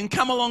somebody and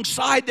come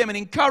alongside them and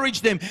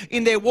encourage them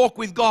in their walk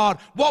with God,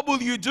 what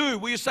will you do?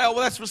 Will you say, oh,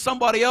 well, that's for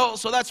somebody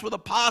else, or that's for the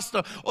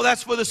pastor, or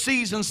that's for the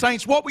seasoned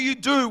saints? What will you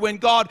do when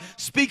God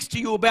speaks to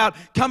you about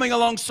coming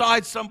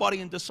alongside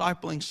somebody and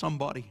discipling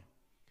somebody?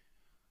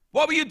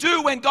 What will you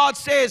do when God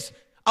says,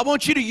 I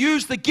want you to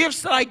use the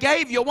gifts that I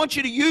gave you. I want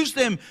you to use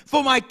them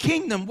for my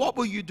kingdom. What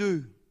will you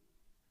do?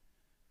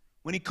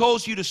 When He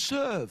calls you to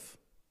serve,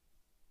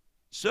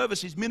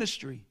 service is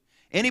ministry.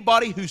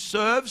 Anybody who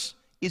serves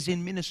is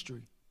in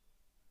ministry.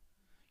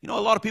 You know,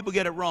 a lot of people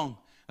get it wrong.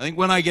 I think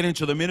when I get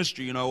into the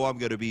ministry, I'm going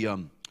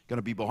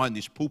to be behind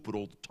this pulpit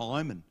all the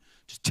time and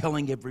just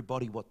telling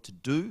everybody what to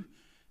do,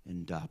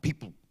 and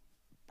people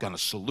going to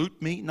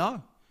salute me.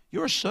 No,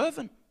 you're a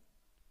servant.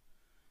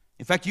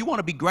 In fact, you want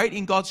to be great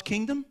in God's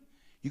kingdom,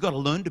 you've got to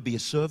learn to be a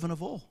servant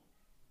of all.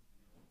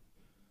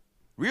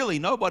 Really,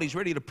 nobody's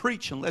ready to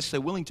preach unless they're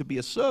willing to be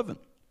a servant.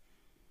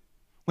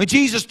 When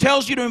Jesus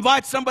tells you to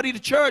invite somebody to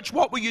church,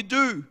 what will you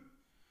do?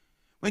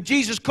 When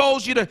Jesus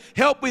calls you to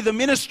help with the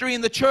ministry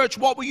in the church,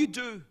 what will you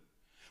do?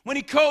 When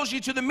He calls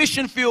you to the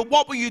mission field,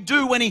 what will you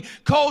do? When He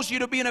calls you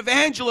to be an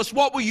evangelist,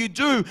 what will you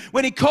do?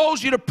 When He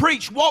calls you to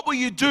preach, what will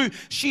you do?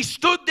 She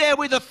stood there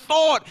with a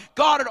thought.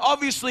 God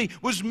obviously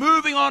was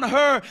moving on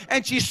her,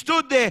 and she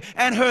stood there,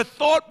 and her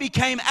thought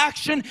became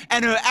action,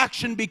 and her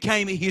action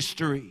became a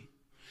history.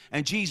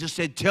 And Jesus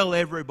said, tell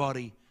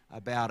everybody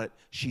about it.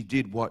 She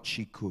did what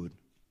she could.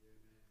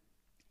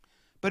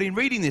 But in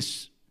reading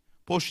this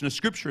portion of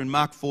Scripture in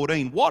Mark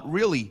 14, what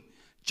really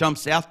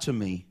jumps out to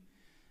me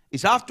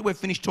is after we've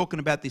finished talking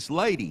about this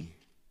lady,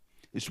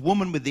 this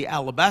woman with the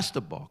alabaster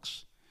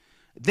box,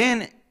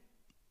 then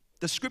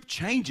the script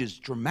changes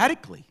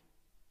dramatically.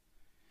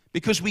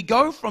 Because we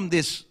go from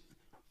this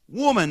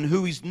woman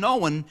who is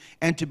known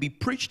and to be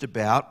preached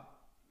about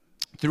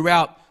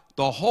throughout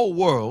the whole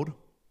world,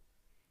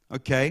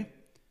 okay?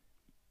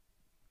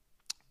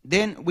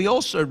 Then we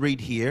also read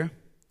here,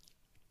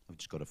 I've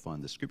just got to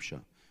find the scripture.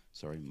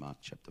 Sorry, Mark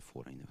chapter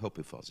 14. Help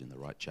if I was in the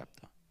right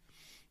chapter.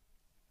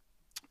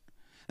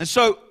 And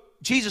so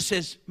Jesus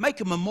says, make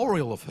a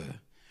memorial of her.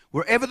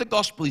 Wherever the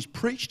gospel is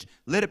preached,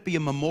 let it be a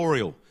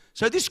memorial.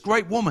 So this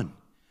great woman.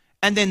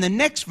 And then the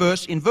next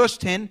verse, in verse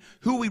 10,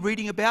 who are we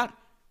reading about?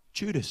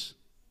 Judas.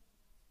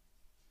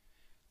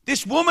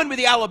 This woman with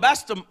the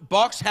alabaster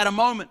box had a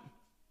moment.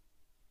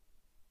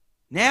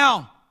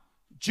 Now,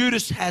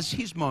 Judas has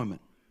his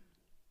moment.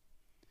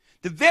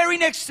 The very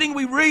next thing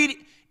we read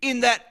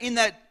in that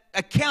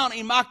account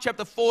in Mark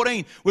chapter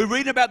 14, we're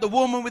reading about the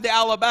woman with the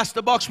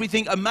alabaster box. We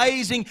think,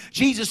 amazing.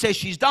 Jesus says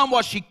she's done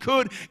what she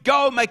could.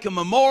 Go make a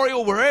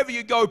memorial. Wherever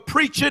you go,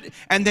 preach it.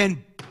 And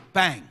then,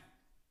 bang,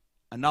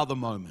 another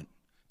moment.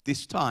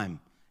 This time,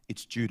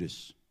 it's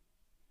Judas.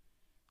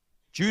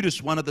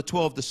 Judas, one of the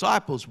 12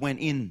 disciples, went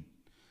in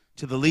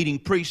to the leading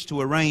priest to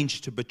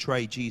arrange to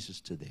betray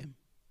Jesus to them.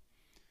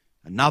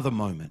 Another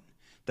moment.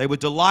 They were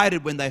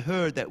delighted when they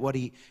heard that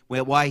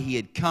why he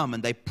had come,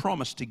 and they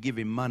promised to give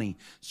him money.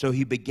 So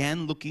he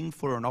began looking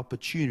for an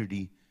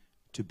opportunity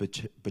to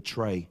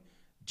betray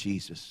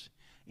Jesus.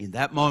 In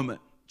that moment,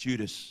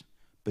 Judas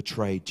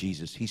betrayed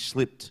Jesus. He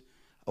slipped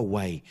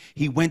away.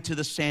 He went to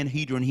the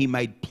Sanhedrin. He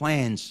made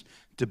plans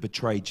to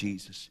betray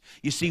Jesus.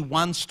 You see,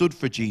 one stood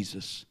for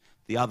Jesus.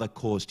 The other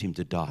caused him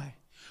to die.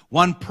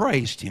 One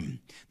praised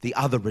him, the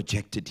other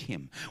rejected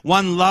him.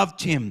 One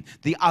loved him,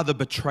 the other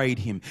betrayed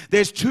him.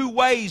 There's two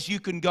ways you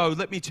can go.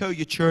 Let me tell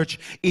you, church,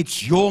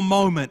 it's your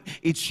moment.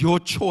 It's your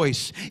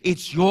choice.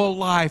 It's your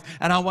life.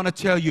 And I want to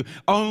tell you,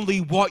 only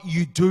what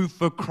you do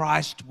for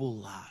Christ will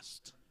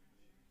last.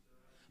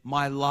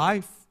 My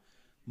life,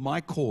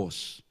 my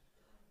course,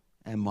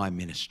 and my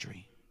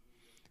ministry.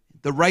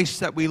 The race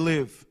that we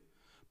live,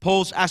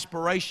 Paul's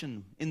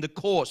aspiration in the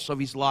course of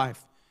his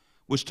life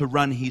was to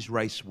run his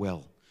race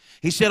well.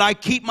 He said, I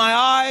keep my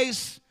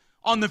eyes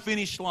on the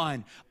finish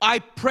line. I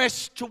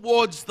press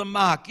towards the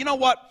mark. You know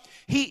what?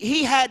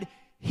 He had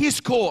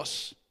his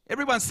course.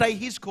 Everyone say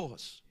his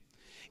course.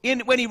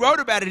 When he wrote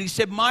about it, he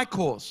said, my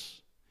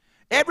course.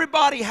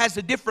 Everybody has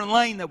a different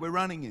lane that we're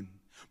running in,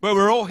 but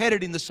we're all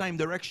headed in the same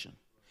direction.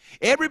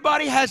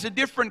 Everybody has a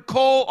different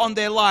call on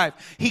their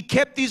life. He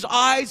kept his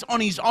eyes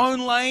on his own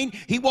lane.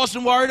 He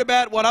wasn't worried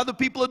about what other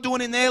people are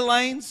doing in their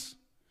lanes.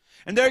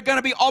 And there are going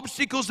to be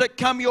obstacles that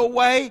come your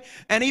way.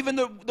 And even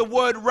the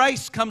word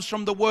race comes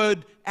from the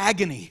word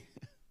agony.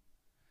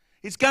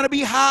 It's going to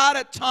be hard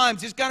at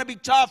times. It's going to be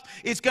tough.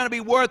 It's going to be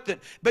worth it.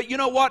 But you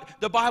know what?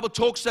 The Bible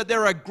talks that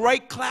there are a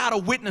great cloud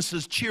of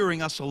witnesses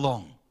cheering us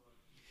along.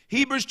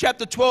 Hebrews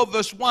chapter 12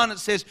 verse 1, it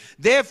says,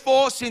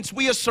 therefore, since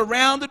we are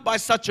surrounded by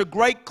such a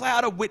great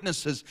cloud of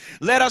witnesses,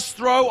 let us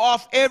throw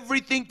off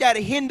everything that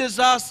hinders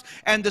us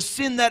and the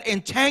sin that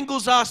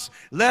entangles us.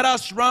 Let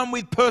us run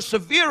with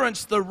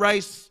perseverance the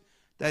race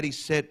that is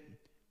set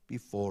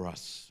before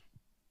us.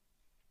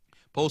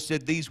 Paul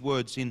said these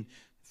words in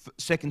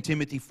 2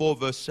 Timothy 4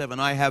 verse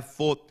 7, I have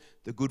fought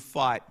the good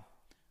fight.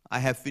 I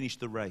have finished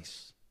the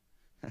race.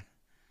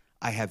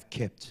 I have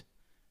kept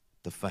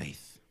the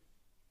faith.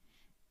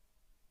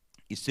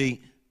 You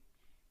see,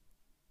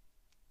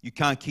 you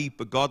can't keep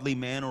a godly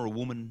man or a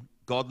woman,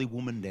 godly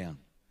woman down.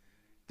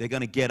 They're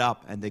going to get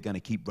up and they're going to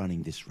keep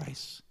running this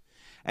race.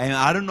 And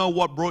I don't know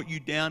what brought you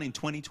down in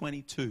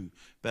 2022,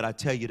 but I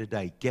tell you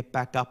today, get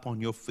back up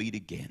on your feet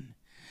again.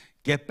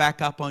 Get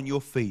back up on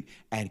your feet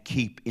and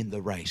keep in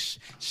the race.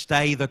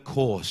 Stay the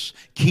course.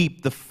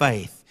 Keep the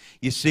faith.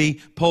 You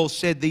see, Paul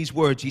said these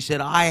words. He said,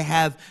 I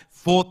have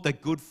fought the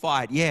good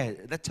fight. Yeah,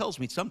 that tells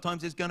me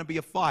sometimes there's going to be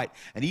a fight.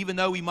 And even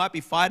though we might be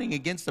fighting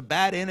against a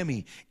bad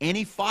enemy,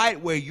 any fight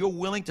where you're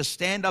willing to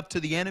stand up to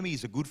the enemy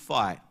is a good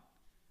fight.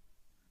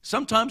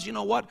 Sometimes, you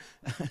know what?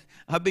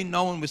 I've been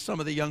known with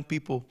some of the young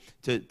people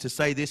to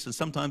say this, and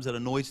sometimes it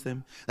annoys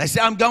them. They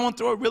say, I'm going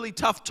through a really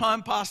tough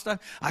time, Pastor.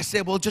 I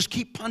said, well, just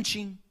keep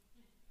punching.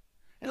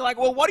 And they're like,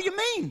 well, what do you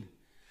mean?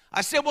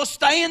 I said, well,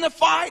 stay in the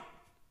fight.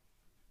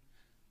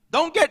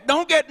 Don't get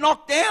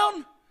knocked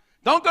down.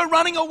 Don't go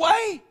running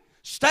away.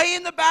 Stay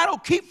in the battle.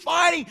 Keep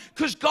fighting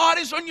because God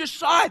is on your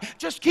side.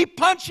 Just keep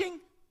punching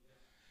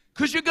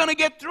because you're going to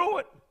get through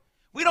it.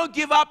 We don't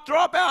give up, throw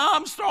up our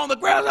arms, throw on the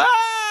ground.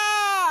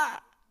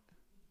 Ah!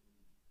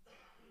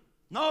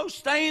 No,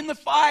 stay in the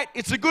fight.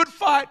 It's a good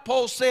fight,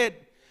 Paul said.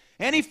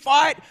 Any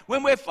fight,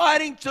 when we're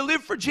fighting to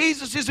live for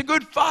Jesus, is a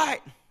good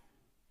fight.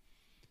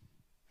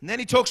 And then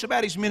he talks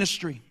about his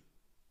ministry.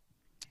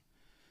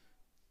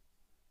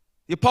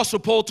 The Apostle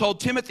Paul told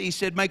Timothy, he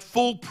said, make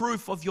full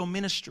proof of your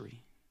ministry.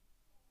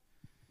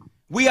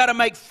 We are to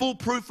make full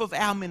proof of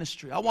our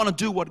ministry. I want to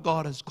do what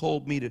God has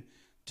called me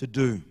to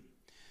do.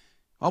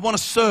 I want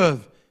to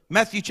serve.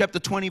 Matthew chapter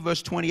 20,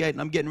 verse 28,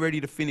 and I'm getting ready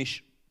to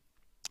finish.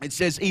 It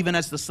says, even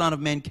as the Son of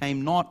Man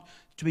came not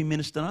to be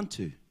ministered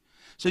unto.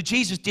 So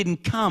Jesus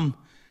didn't come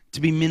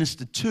to be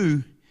ministered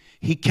to.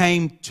 He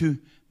came to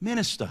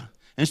minister.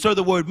 And so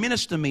the word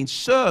minister means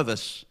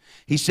service.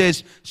 He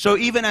says, so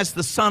even as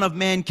the Son of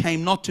Man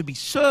came not to be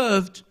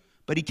served,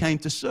 but he came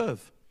to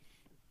serve.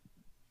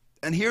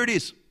 And here it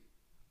is.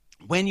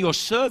 When you're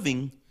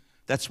serving,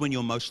 that's when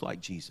you're most like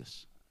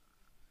Jesus.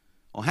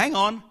 Oh, hang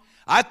on.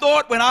 I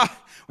thought when I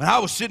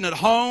was sitting at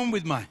home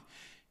in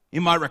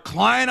my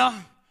recliner,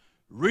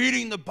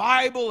 reading the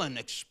Bible and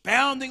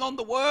expounding on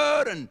the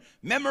Word and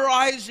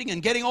memorizing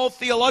and getting all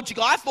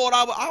theological, I thought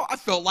I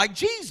felt like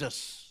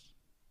Jesus.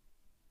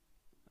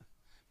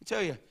 I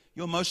tell you,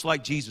 you're most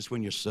like Jesus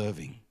when you're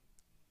serving.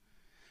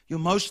 You're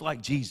most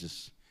like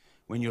Jesus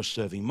when you're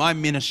serving. My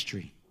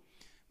ministry,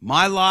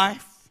 my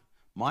life,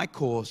 my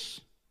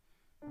course,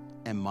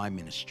 and my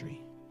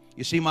ministry.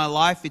 You see, my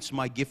life, it's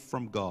my gift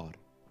from God.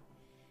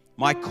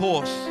 My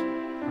course,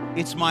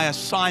 it's my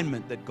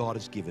assignment that God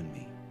has given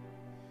me.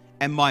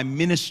 And my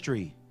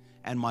ministry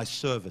and my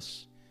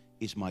service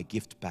is my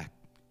gift back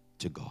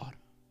to God.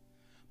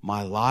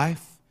 My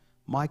life,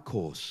 my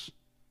course,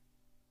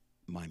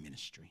 my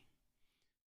ministry.